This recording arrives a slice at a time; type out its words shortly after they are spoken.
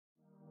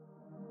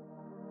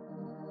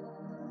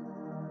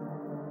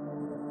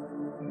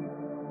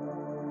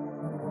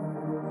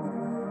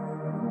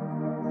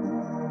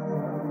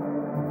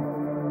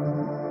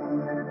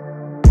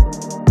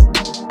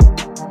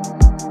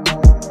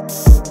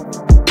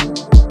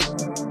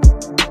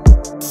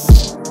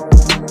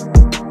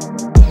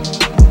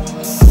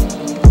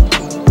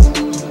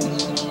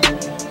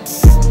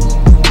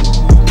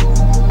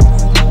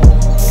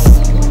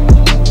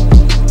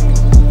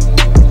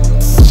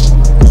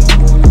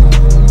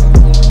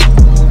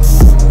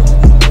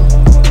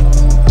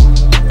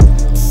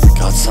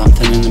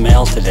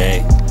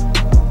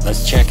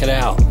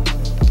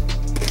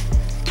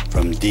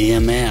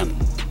D&M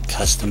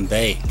Custom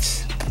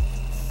Baits.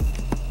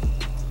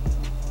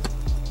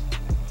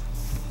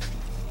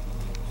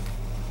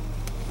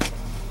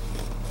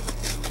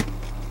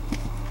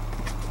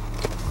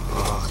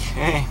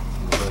 Okay,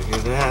 look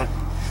at that.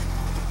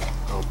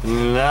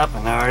 Opening it up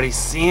and already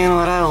seeing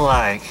what I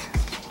like.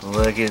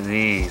 Look at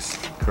these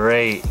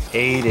great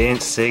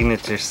 8-inch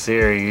Signature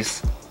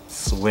Series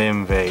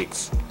swim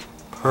baits.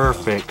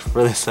 Perfect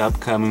for this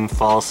upcoming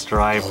fall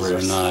stripers.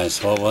 Those are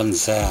nice. What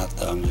one's that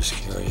though? I'm just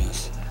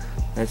curious.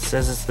 It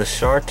says it's the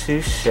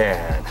Chartreuse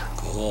Shad.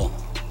 Cool.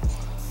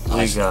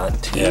 Nice. We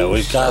got two. Yeah,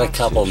 we've got a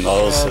couple of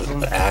those.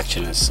 The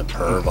action is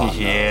superb on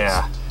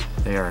yeah,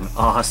 they are an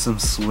awesome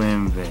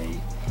swim bait.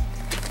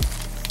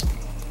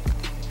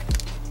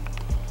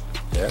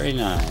 Very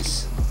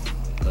nice.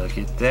 Look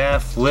at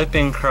that,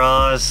 flipping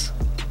craws.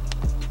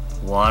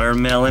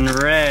 Watermelon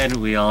red,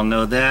 we all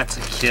know that's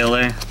a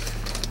killer.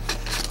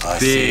 I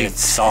see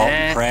it's salt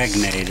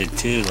impregnated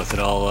too. Look at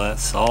all that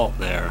salt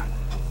there.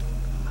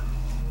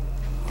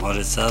 What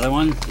is the other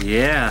one?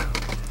 Yeah.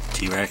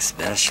 T-Rex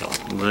Special.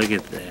 Look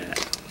at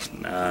that.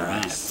 Nice.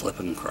 Right,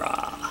 flipping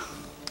craw.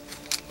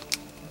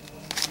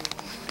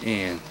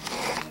 And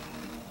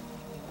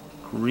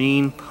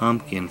green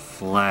pumpkin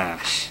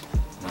flash.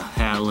 Now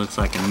that looks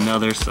like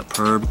another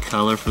superb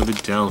color for the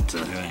Delta.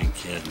 You ain't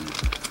kidding.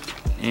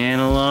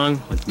 And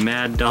along with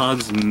Mad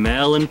Dog's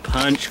melon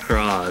punch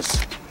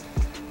craws.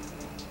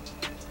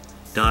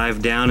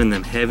 Dive down in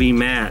them heavy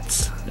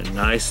mats. They're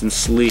nice and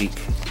sleek.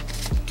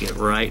 Get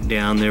right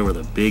down there where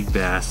the big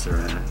bass are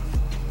at.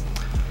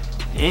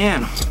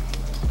 And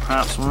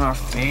perhaps one of our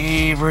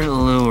favorite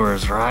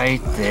lures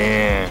right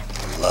there.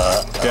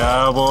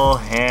 Double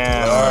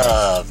hammer.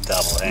 Love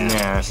double hammer.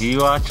 Now, if you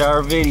watch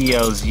our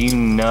videos, you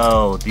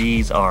know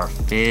these are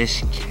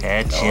fish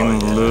catching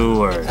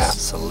lures.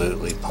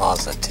 Absolutely,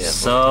 positive.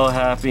 So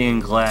happy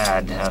and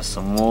glad to have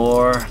some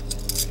more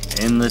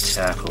in the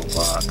tackle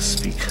box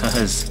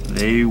because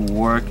they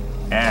work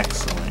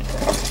excellent.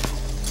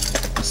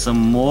 Some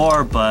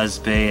more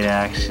buzzbait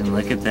action.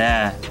 Look at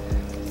that.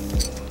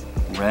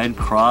 Red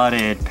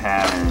crawdad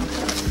pattern.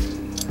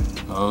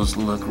 Those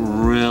look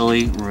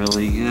really,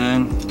 really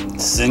good.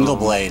 Single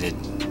bladed.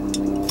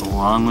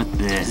 Along with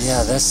this.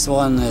 Yeah, this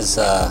one is,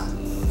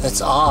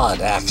 it's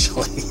odd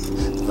actually,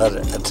 but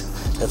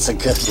it's a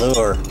good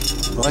lure.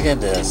 Look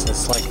at this,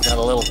 it's like got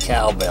a little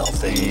cowbell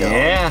thing going.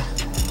 Yeah.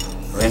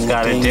 It's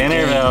got a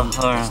dinner bell.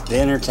 It's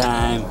dinner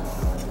time.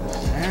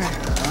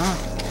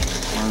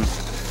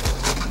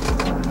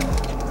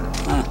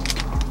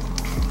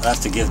 I'll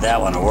have to give that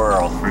one a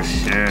whirl. For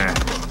sure.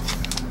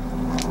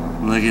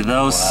 Look at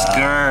those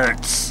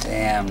skirts.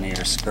 Damn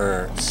near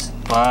skirts.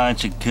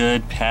 Bunch of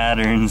good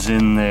patterns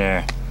in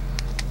there.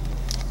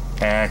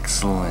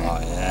 Excellent. Oh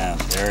yeah,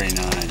 very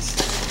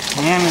nice.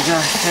 And we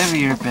got a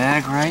heavier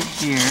bag right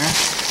here.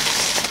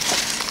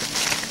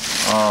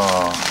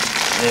 Oh,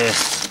 this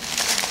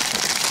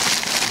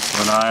is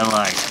what I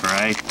like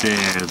right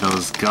there.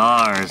 Those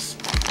gars.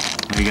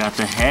 We got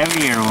the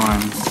heavier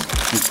ones.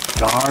 The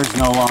gar's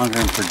no longer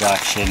in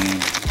production.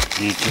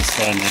 He's just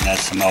sending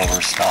us some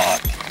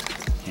overstock.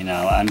 You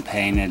know,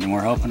 unpainted, and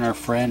we're hoping our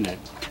friend at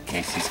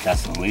Casey's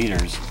Custom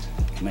Leaders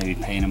can maybe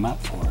paint them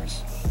up for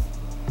us.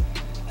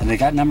 And they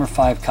got number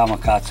 5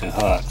 Kamakatsu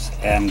hooks,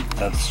 and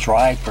the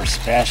Striper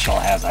Special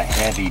has a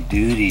heavy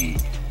duty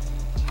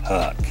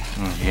hook.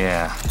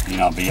 Yeah. You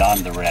know,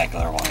 beyond the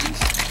regular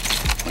ones,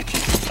 which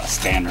is a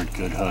standard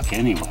good hook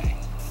anyway.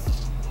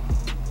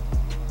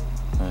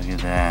 Look at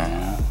that.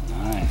 Yeah,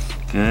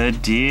 nice.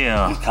 Good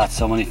deal. We've caught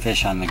so many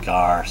fish on the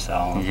gar, so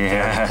I'm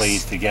very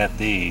pleased to get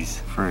these.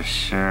 For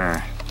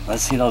sure.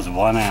 Let's see those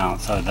 1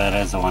 ounce. Oh, that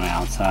is a 1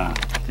 ounce, huh?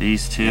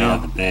 These two? Yeah,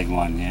 the big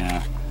one,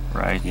 yeah.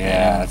 Right there.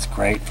 Yeah, that's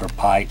great for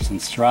pipes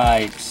and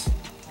stripes.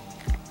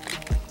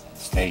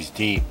 Stays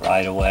deep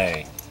right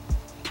away.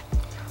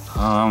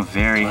 Oh, I'm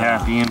very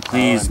happy and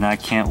pleased, and I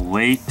can't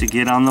wait to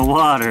get on the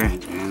water.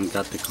 And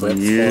got the clips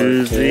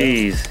Use for it too.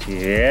 these.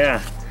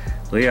 Yeah,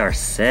 we are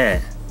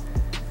set.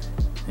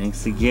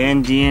 Thanks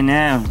again,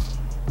 D&M.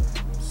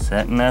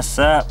 Setting us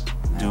up.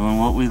 Doing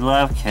what we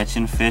love,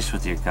 catching fish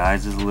with your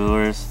guys'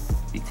 lures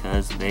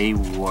because they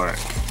work.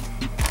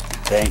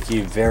 Thank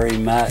you very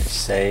much,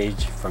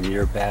 Sage, from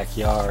your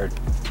backyard.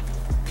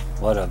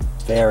 What a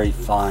very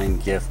fine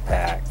gift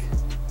pack.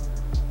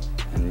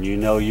 And you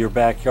know your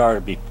backyard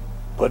will be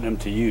putting them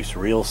to use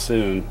real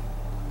soon.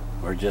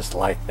 We're just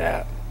like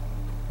that.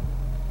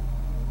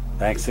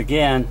 Thanks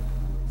again.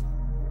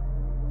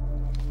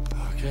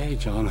 Okay,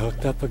 John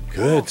hooked up a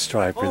good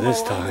striper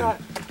this time.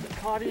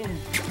 Caught in.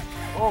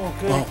 Oh,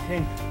 good.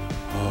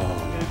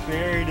 Got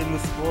buried in the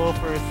spool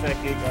for a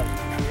second.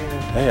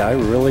 Hey, I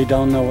really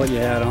don't know what you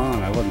had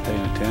on. I wasn't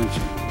paying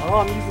attention. Oh,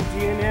 I'm using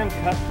D&M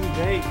Custom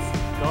Baits.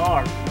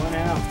 Gar, 1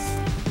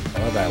 ounce.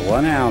 Oh, that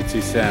 1 ounce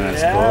you sent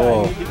us. Yeah,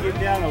 Cool. I need to get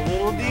down a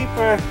little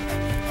deeper.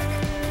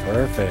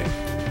 Perfect.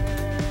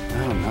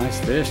 Oh, nice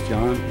fish,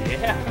 John.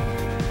 Yeah.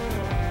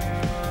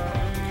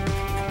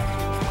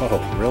 Oh,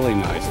 really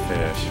nice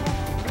fish.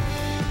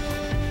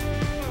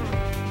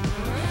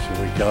 Should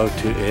we go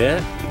to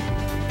it?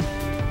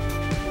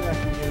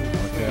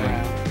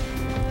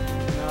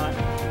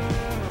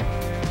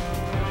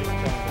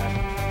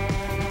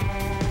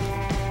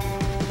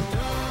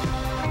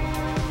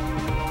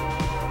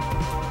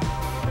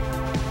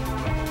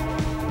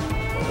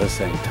 this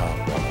ain't top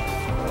water.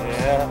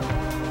 Yeah.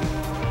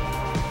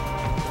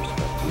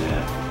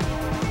 Net.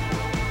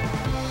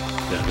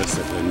 Yeah, this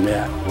is a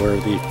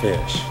net-worthy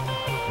fish.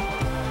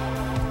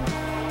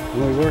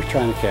 And we were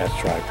trying to catch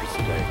stripers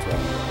today,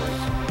 throwing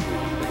lures. We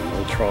didn't bring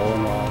no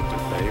trolling rods or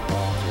bait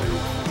rods or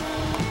anything.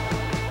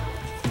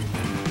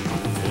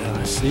 Yeah,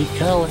 I see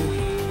color.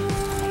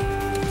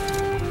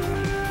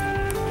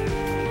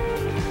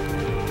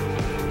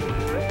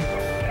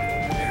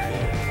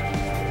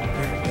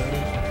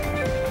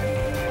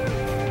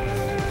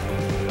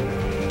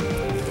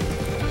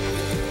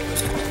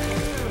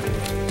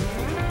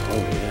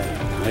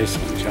 Nice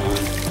one, John.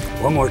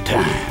 One more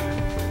time.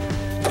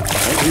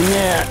 Right in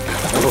net.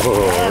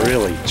 Oh,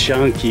 really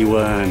chunky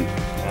one.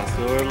 That's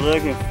what we're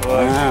looking for.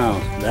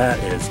 Wow, that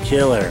is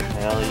killer.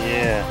 Hell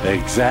yeah.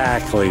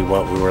 Exactly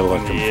what we were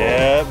looking for.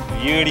 Yeah,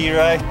 beauty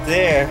right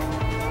there.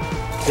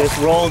 Just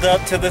rolled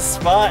up to the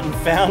spot and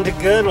found a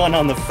good one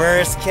on the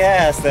first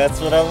cast. That's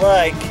what I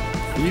like.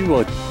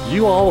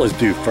 You always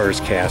do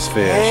first cast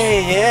fish.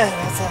 Hey, yeah.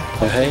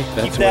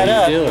 That's why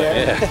you do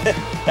it. Yeah.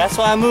 That's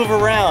why I move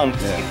around.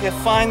 Yeah. You can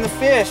find the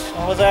fish.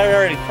 I was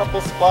already a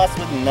couple spots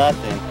with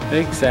nothing.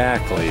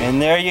 Exactly.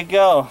 And there you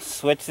go.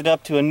 Switched it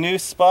up to a new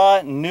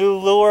spot, new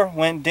lure.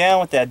 Went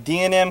down with that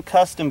D&M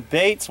Custom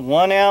Baits,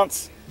 1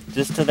 ounce,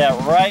 just to that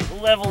right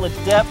level of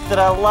depth that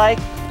I like,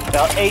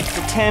 about 8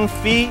 to 10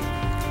 feet.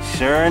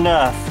 Sure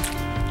enough,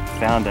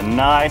 found a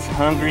nice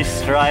hungry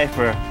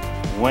striper.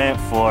 Went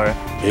for it.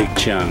 Big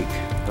chunk.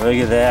 Look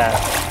at that.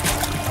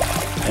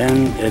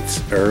 And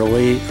it's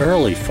early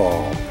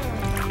fall.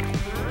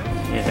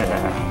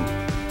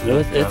 Yeah.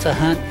 It's a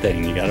hunt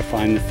thing. You got to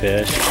find the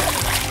fish.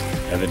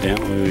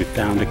 Evidently, we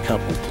found a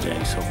couple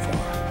today so far.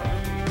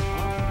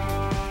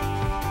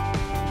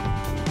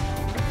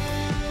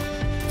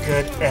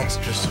 Good,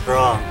 extra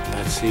strong.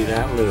 Let's see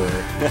that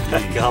lure.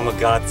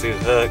 Gamakatsu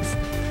hooks.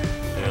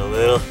 They're a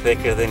little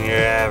thicker than your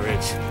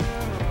average.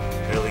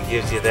 Really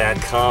gives you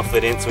that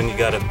confidence when you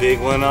got a big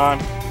one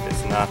on.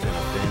 It's not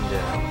gonna bend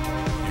down.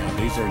 Yeah,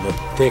 these are the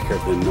thicker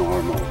than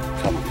normal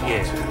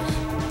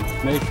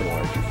Gamakatsus. Made for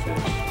larger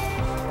fish.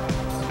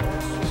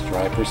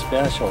 Striper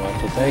special,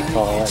 that's what they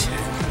call it.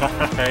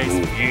 Nice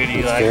beauty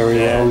it's like very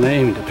that. well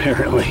named,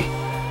 apparently.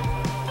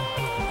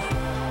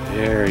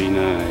 Very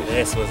nice.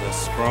 This was a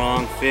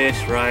strong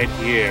fish right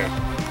here.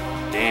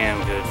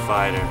 Damn good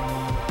fighter.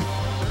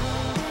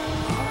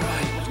 All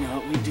right, you know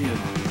what we do.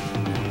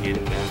 Get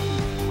it back.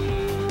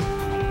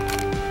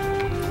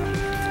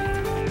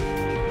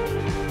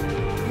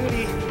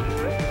 Beauty.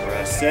 Or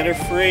I set her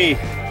free.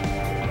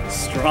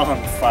 Strong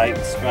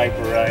fighting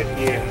striper right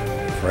here.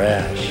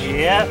 Fresh.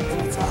 Yep,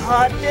 it's a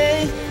hot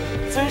day.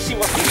 Soon she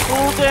wants to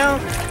cool down.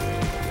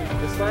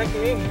 Just like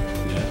me.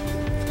 Yeah.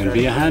 It's gonna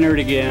be 100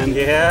 again.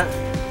 Yeah.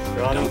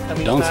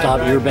 Don't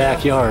stop your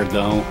backyard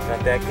though.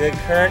 Got that good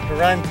current to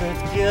run through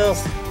its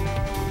gills.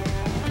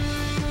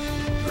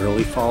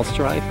 Early fall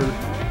striper.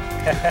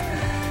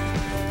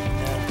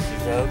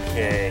 She's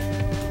okay.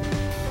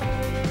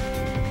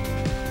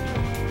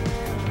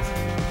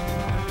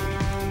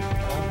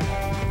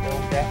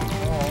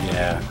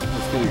 Yeah,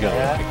 it's gonna go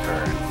with the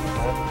current.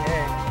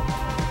 Okay.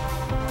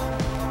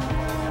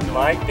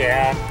 Like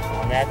that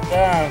on that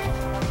thumb.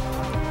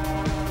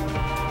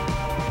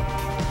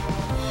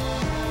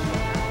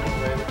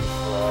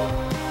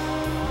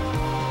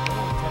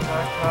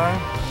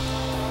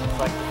 Looks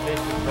like the fish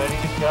is ready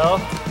to go.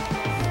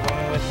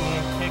 Swimming with me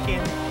and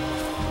kicking.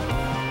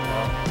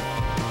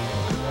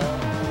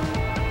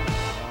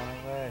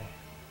 Alright.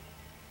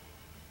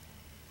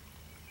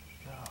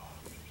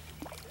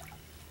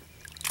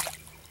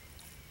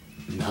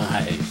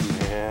 Nice.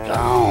 Yeah.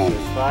 Gone.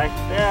 Just like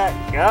that.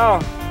 Go.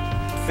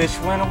 Fish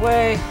went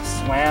away.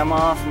 Swam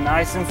off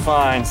nice and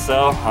fine.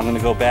 So I'm gonna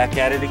go back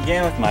at it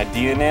again with my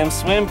D&M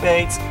swim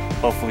baits.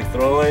 Hopefully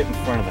throw it in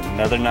front of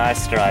another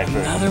nice striper.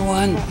 Another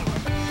one.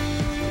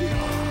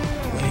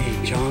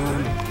 Wait,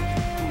 John.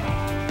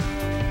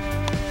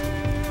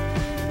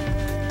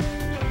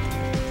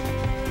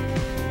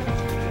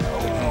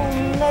 Oh,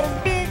 not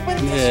as big, but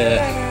it's a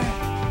striper.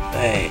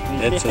 Hey,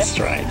 it's a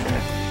striper.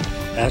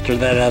 After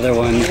that other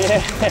one,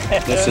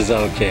 this is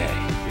okay.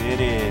 It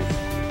is.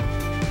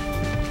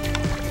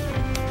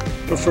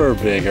 Prefer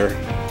bigger.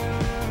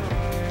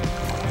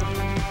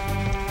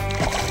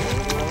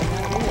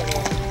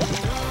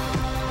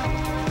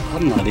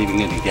 I'm not even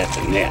gonna get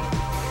the net.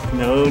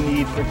 No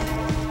need for...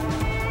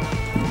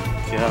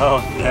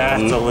 Go,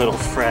 that's a little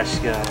fresh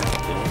guy.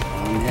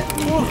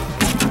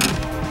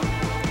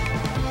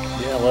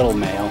 Yeah, a little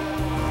male.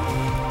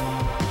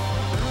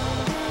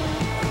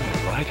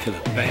 Right to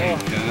the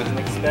bank, Wasn't huh?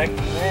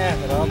 expecting that,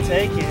 but I'll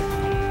take it.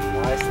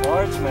 Nice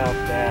largemouth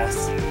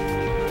bass.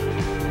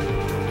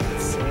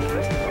 Let's see.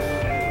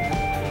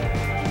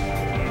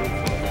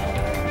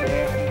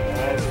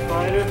 Nice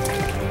fighter.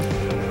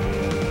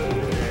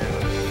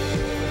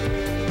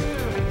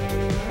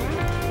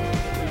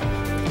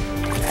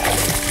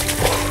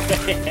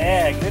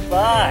 Yeah,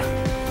 goodbye.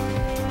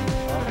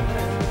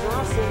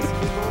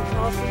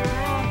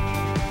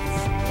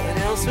 What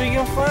else we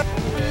gonna find?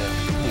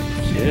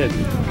 Kid.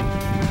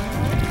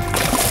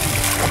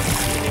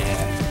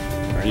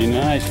 Pretty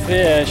nice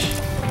fish.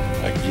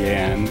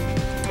 Again.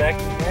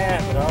 Expecting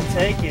that, but I'll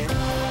take it.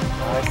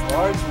 Nice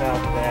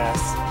largemouth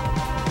bass.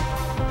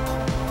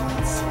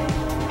 Let's see.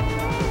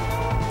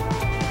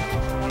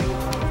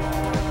 Beautiful guy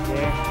right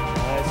there.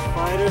 Nice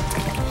fighter.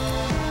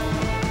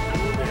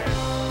 Ooh, there.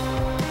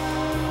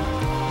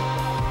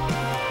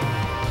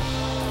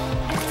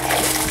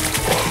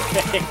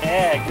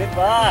 Yeah,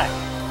 goodbye.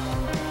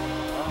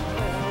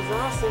 Alright, that was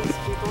awesome. Let's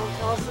keep on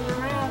tossing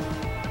around.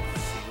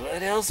 See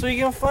what else we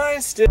can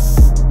find still.